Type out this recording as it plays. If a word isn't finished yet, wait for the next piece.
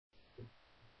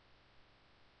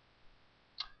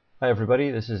Hi everybody,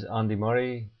 this is Andy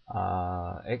Murray,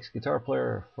 ex-guitar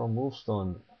player from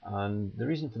Wolfstone, and the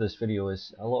reason for this video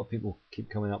is a lot of people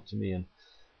keep coming up to me and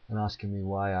asking me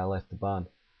why I left the band.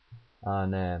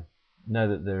 And now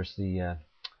that there's the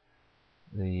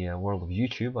world of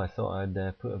YouTube, I thought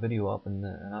I'd put a video up and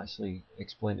actually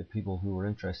explain to people who were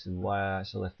interested why I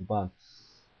actually left the band.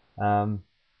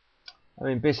 I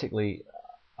mean, basically,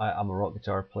 I'm a rock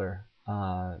guitar player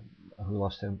who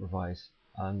loves to improvise.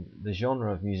 And the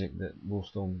genre of music that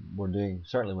Wolfstone were doing,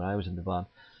 certainly when I was in the band,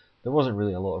 there wasn't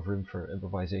really a lot of room for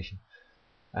improvisation.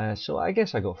 So I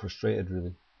guess I got frustrated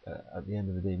really at the end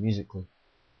of the day musically.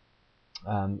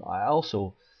 I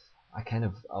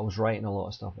was writing a lot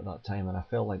of stuff at that time, and I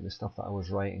felt like the stuff that I was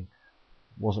writing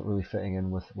wasn't really fitting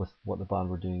in with what the band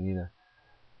were doing either.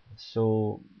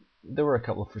 So there were a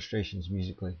couple of frustrations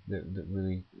musically that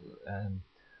really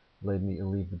led me to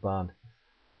leave the band.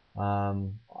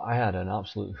 I had an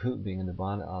absolute hoot being in the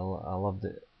band. I loved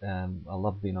it. I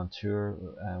loved being on tour.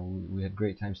 We had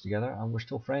great times together, and we're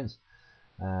still friends.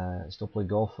 Still play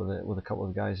golf with a couple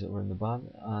of guys that were in the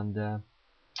band, and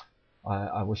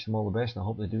I wish them all the best, and I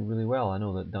hope they do really well. I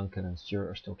know that Duncan and Stuart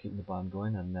are still keeping the band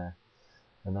going, and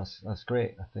that's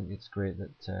great. I think it's great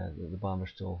that the band are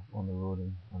still on the road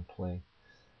and playing,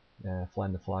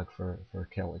 flying the flag for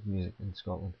Celtic music in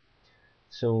Scotland.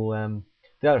 So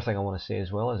the other thing I want to say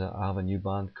as well is that I have a new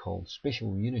band called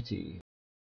Spatial Unity,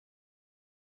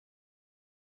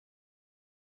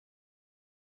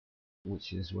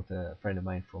 which is with a friend of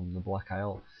mine from the Black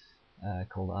Isle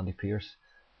called Andy Pierce,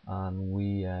 and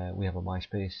we have a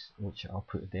MySpace, which I'll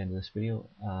put at the end of this video.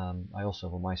 I also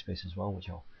have a MySpace as well, which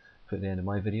I'll put at the end of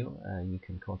my video. You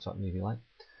can contact me if you like.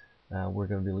 We're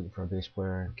going to be looking for a bass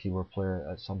player and keyboard player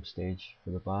at some stage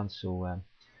for the band, so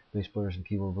bass players and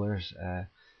keyboard players,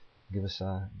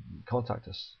 contact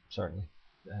us certainly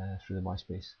through the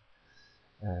MySpace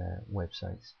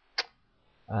websites.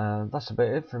 That's about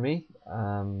it for me.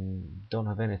 Don't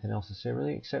have anything else to say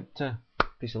really, except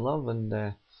peace and love,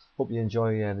 and hope you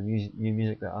enjoy the new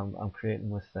music that I'm creating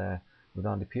with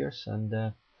Andy Pierce,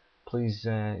 and please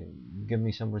give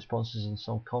me some responses and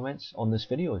some comments on this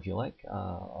video if you like.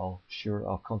 I'll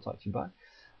contact you back,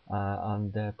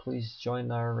 and please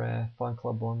join our fan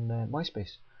club on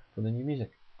MySpace for the new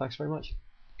music. Thanks very much.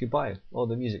 Goodbye. Oh,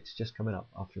 the music's just coming up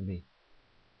after me.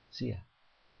 See ya.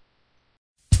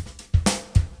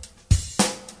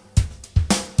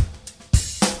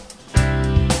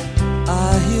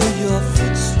 I hear your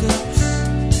footsteps.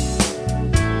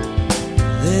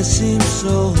 They seem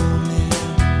so near.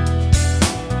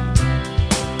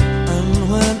 And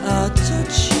when I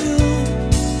touch you,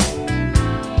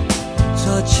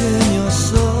 touching your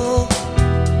soul,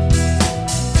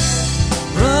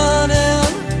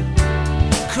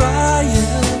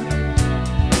 crying,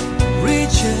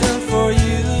 reaching for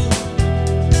you,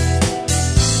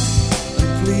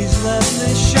 and please let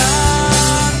me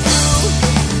shine through.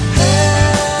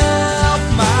 Help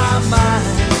my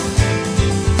mind,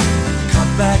 cut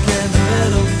back in the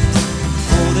middle,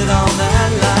 hold it on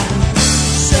that line.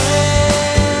 Say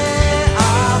I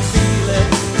feel it,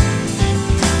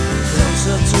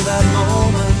 closer to that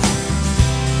moment.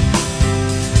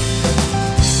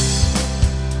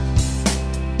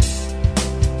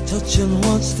 Touching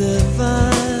what's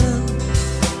divine,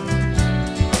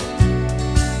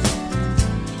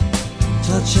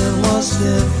 touching what's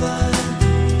divine,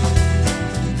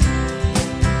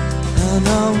 and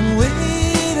I'm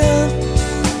waiting,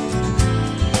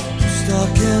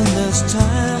 stuck in this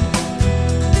time.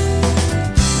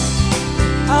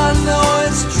 I know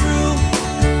it's true,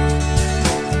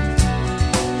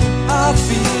 I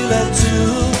feel it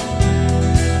too.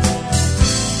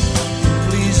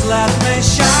 Please let me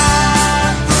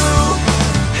shine through.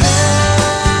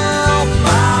 Help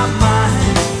my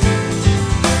mind,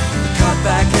 cut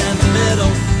back in the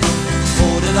middle,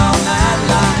 hold it on that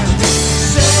line.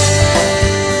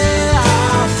 Say I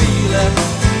feel it,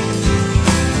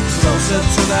 closer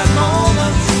to that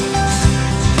moment,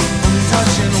 I'm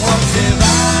touching what's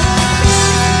divine.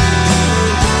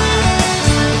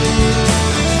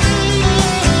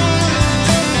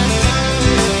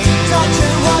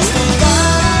 Touching what's divine.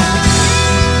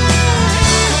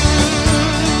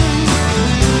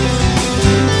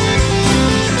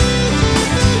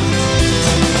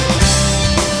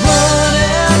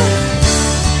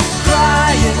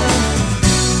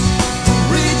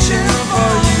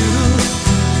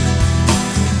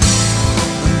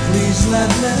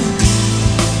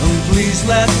 Please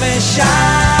let me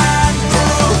shine.